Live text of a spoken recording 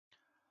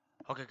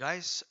Okay,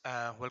 guys,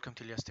 welcome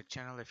to Elyas Tech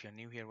channel. If you're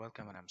new here,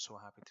 welcome, and I'm so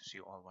happy to see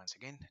you all once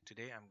again.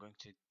 Today, I'm going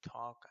to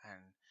talk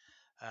and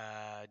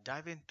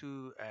dive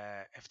into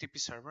FTP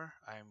server.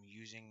 I'm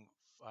using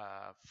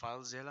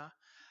FileZilla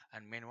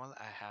and manual.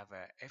 I have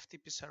a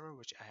FTP server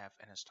which I have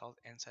installed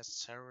inside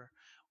server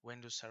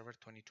Windows Server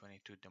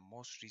 2022, the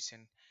most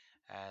recent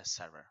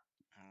server.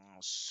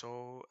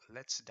 So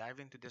let's dive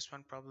into this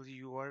one. Probably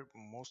you are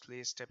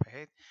mostly a step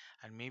ahead,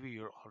 and maybe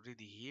you're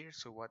already here.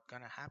 So what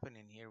gonna happen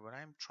in here? When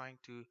I'm trying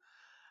to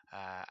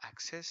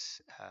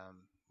access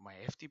my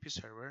FTP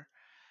server,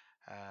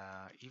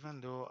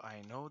 even though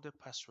I know the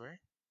password,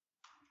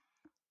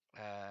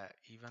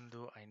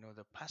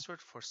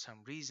 for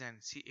some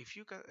reason, see if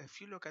you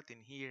look at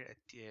in here at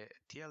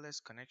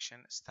TLS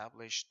connection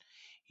established,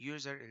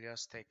 user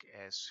Elyas Tech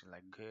is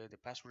like good. The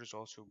password is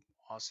also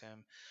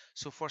awesome.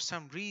 So for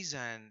some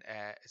reason,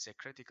 it's a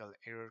critical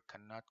error,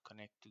 cannot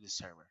connect to the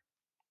server.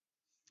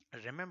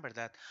 Remember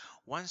that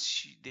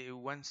once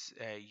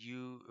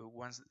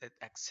it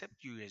accept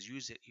you as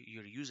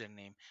your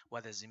username,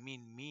 what does it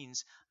mean?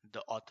 Means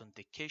the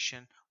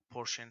authentication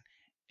portion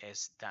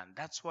is done.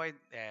 That's why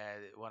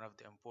one of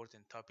the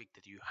important topic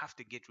that you have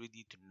to get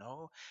ready to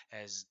know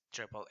is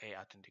AAA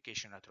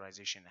authentication,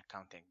 authorization,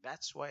 accounting.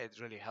 That's why it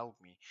really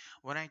helped me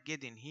when I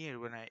get in here,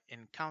 when I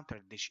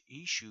encountered this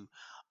issue,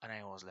 and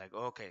I was like,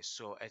 okay,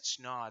 so it's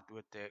not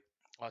with the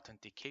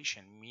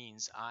authentication,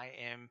 means I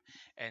am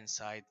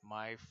inside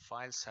my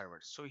file server.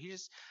 So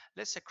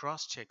let's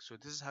cross check. So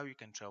this is how you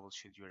can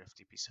troubleshoot your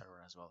FTP server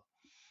as well.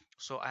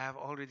 So I have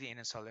already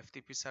installed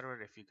FTP server.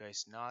 If you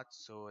guys not,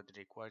 so it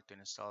required to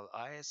install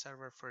IIS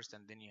server first,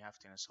 and then you have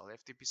to install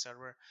FTP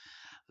server.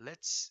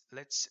 Let's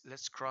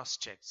cross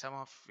check. Some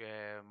of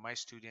my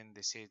student,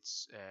 they say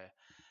it's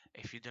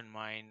if you don't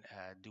mind,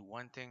 do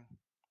one thing,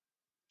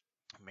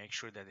 make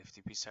sure that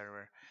FTP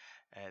server,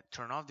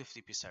 turn off the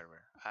FTP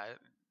server.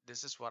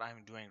 This is what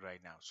I'm doing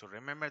right now. So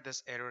remember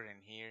this error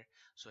in here.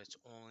 So it's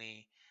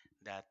only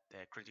that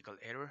critical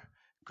error,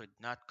 could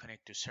not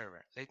connect to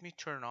server. Let me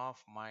turn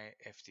off my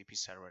FTP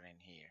server in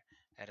here.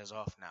 It is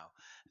off now.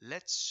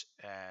 Let's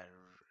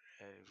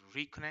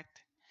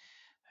reconnect.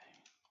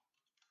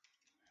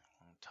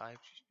 Type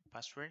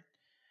password.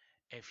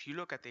 If you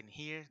look at in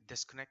here,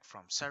 disconnect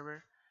from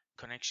server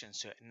connection.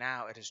 So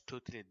now it is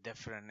totally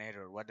different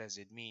error. What does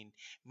it mean?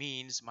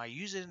 Means my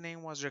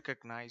username was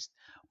recognized,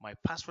 my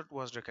password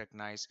was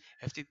recognized,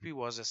 FTP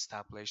was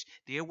established.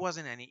 There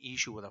wasn't any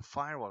issue with a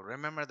firewall.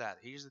 Remember that.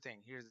 Here's the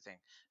thing. Here's the thing.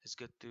 It's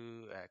good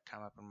to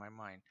come up in my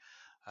mind.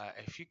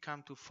 If you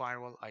come to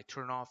firewall, I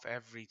turn off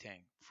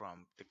everything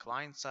from the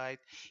client side.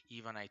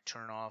 Even I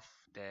turn off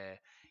the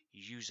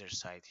user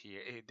side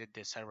here,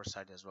 the server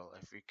side as well.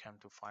 If we come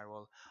to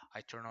firewall, I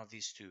turn off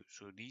these two.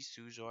 So these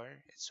two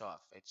are, it's off.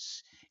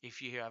 It's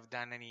if you have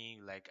done any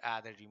like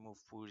add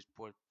remove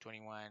port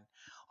 21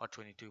 or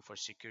 22 for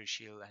secure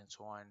shield and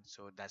so on.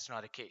 So that's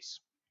not the case.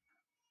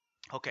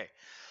 Okay,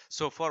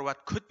 so for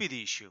what could be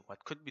the issue,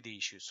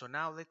 so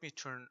now let me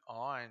turn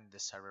on the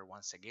server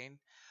once again,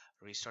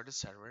 restart the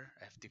server,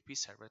 FTP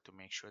server, to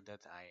make sure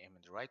that I am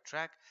in the right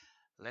track.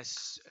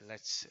 Let's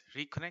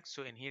reconnect.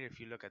 So in here, if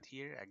you look at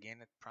here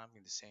again, it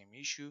prompting the same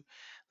issue.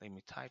 Let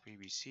me type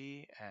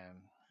ABC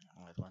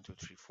 1 2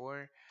 3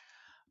 4.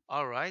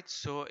 All right,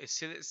 so it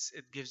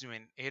gives you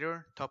an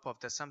error. Top of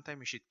that, sometimes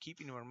you should keep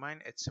in your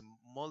mind it's a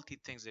multi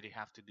things that you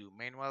have to do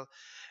manual.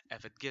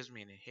 If it gives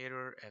me an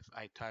error, if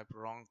I type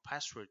wrong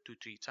password 2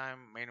 3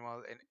 times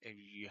manual, and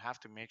you have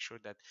to make sure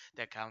that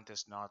the account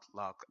is not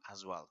locked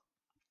as well.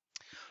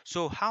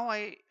 So how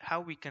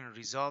we can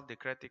resolve the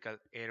critical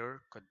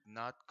error could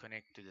not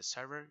connect to the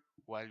server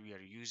while we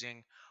are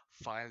using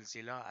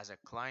FileZilla as a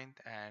client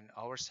and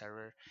our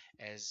server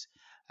is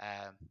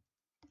uh,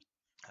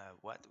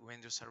 what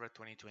Windows Server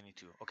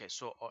 2022. Okay,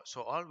 so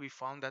all we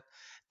found that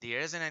there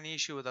isn't an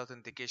issue with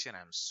authentication.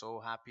 I'm so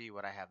happy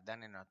what I have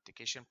done in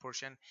authentication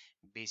portion.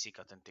 Basic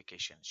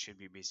authentication should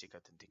be basic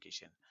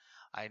authentication.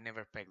 I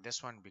never picked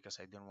this one because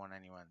I don't want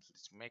anyone.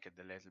 Let's make it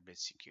a little bit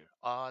secure.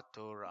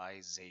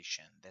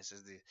 Authorization. This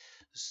is the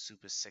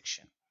super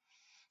section.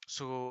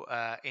 So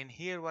in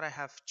here, what I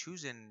have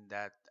chosen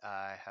that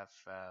I have.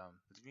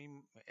 Let me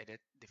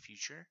edit the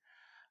future.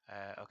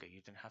 Okay,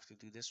 you don't have to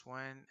do this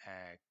one.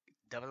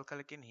 Double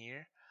click in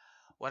here.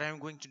 What I'm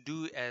going to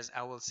do is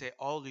I will say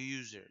all the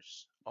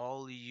users,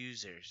 and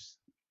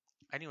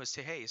you will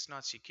say, hey, it's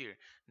not secure.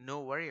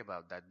 No worry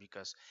about that,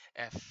 because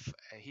if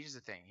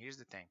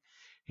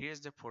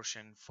here's the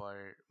portion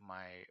for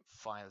my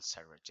file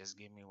server. Just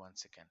give me 1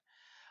 second.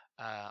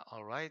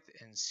 All right,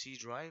 in C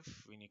drive,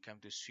 when you come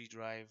to C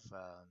drive,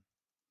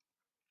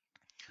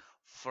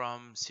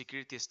 from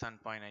security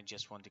standpoint, I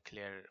just want to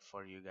clear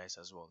for you guys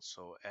as well.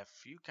 So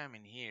if you come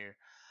in here,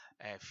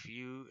 if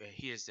you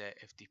here's the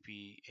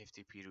FTP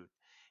root.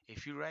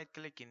 If you right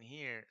click in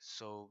here,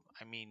 so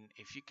I mean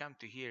if you come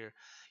to here,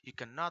 you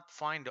cannot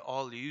find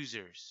all the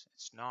users.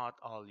 It's not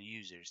all the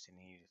users in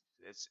here.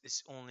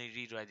 It's only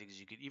read write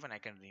execute. Even I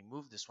can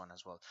remove this one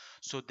as well.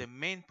 So the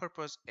main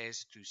purpose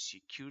is to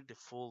secure the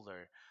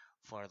folder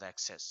for the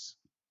access.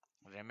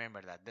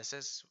 Remember that this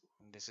is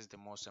the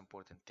most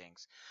important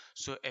things.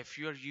 So if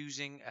you're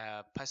using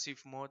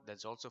passive mode,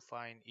 that's also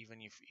fine.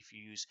 Even if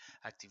you use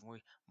active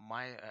mode,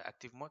 my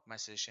active mode, my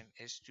suggestion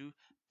is to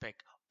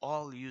pick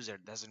all user,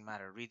 doesn't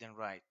matter, read and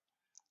write.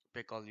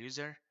 Pick all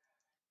user,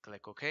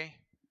 click OK.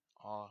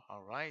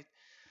 All right.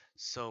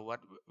 So what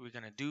we're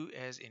gonna do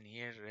is in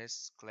here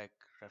is click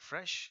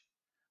refresh.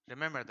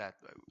 Remember that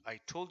I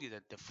told you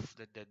that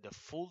the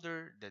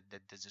folder, the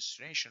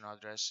destination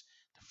address,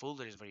 the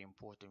folder is very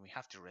important. We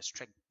have to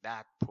restrict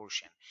that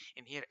portion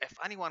in here. If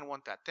anyone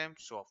want to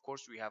attempt, so of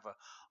course we have a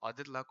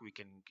audit log. We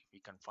can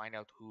find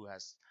out who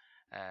has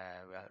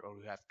or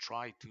who have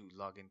tried to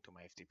log into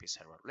my FTP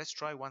server. Let's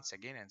try once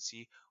again and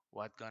see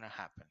what's gonna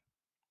happen.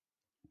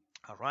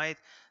 All right,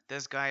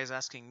 this guy is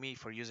asking me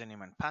for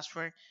username and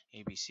password,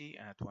 ABC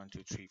at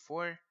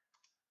 1234.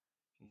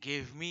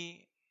 Give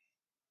me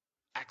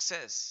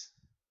access.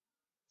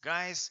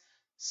 Guys,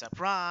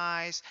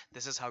 surprise!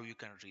 This is how you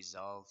can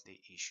resolve the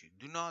issue.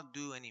 Do not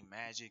do any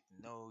magic.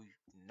 No,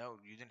 no,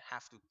 you didn't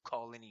have to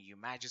call any Your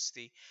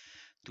Majesty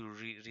to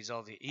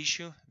resolve the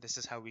issue. This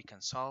is how we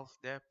can solve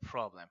the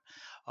problem.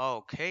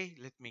 Okay,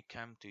 let me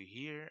come to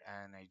here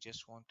and I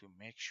just want to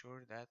make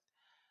sure that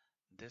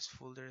this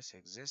folder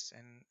exists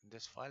and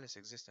this file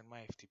exists in my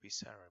FTP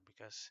server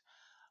because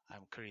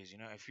I'm curious.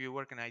 If you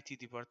work in IT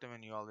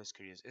department, you're always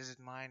curious. Is it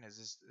mine?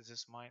 Is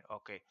this mine?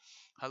 Okay.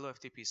 Hello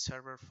FTP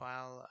server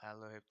file.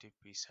 Hello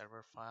FTP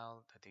server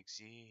file.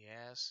 .exe.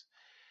 Yes.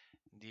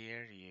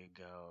 There you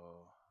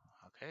go.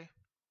 Okay.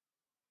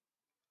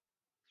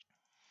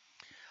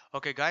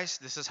 Okay, guys.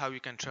 This is how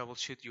you can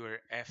troubleshoot your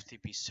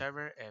FTP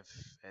server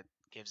if it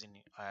gives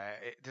any.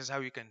 This is how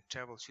you can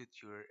troubleshoot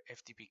your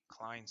FTP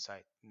client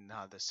side.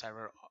 Now the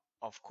server.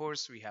 Of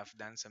course, we have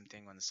done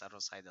something on the server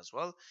side as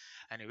well.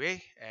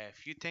 Anyway,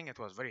 if you think it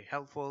was very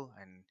helpful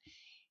and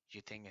you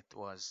think it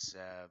was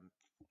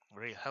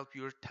really help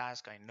your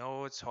task. I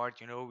know it's hard.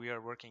 We are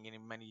working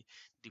in many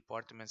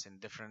departments in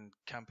different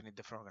company,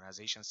 different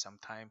organizations.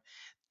 Sometimes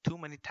too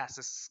many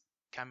tasks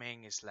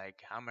coming is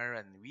like hammer,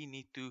 and we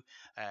need to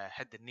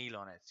hit the nail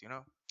on it.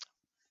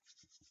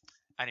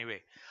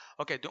 Anyway,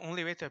 okay. The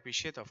only way to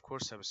appreciate, of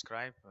course,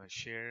 subscribe,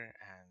 share,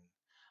 and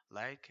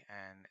like,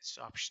 and it's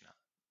optional.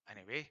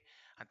 Anyway,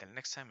 until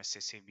next time, stay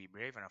safe, be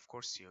brave, and of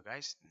course, see you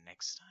guys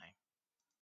next time.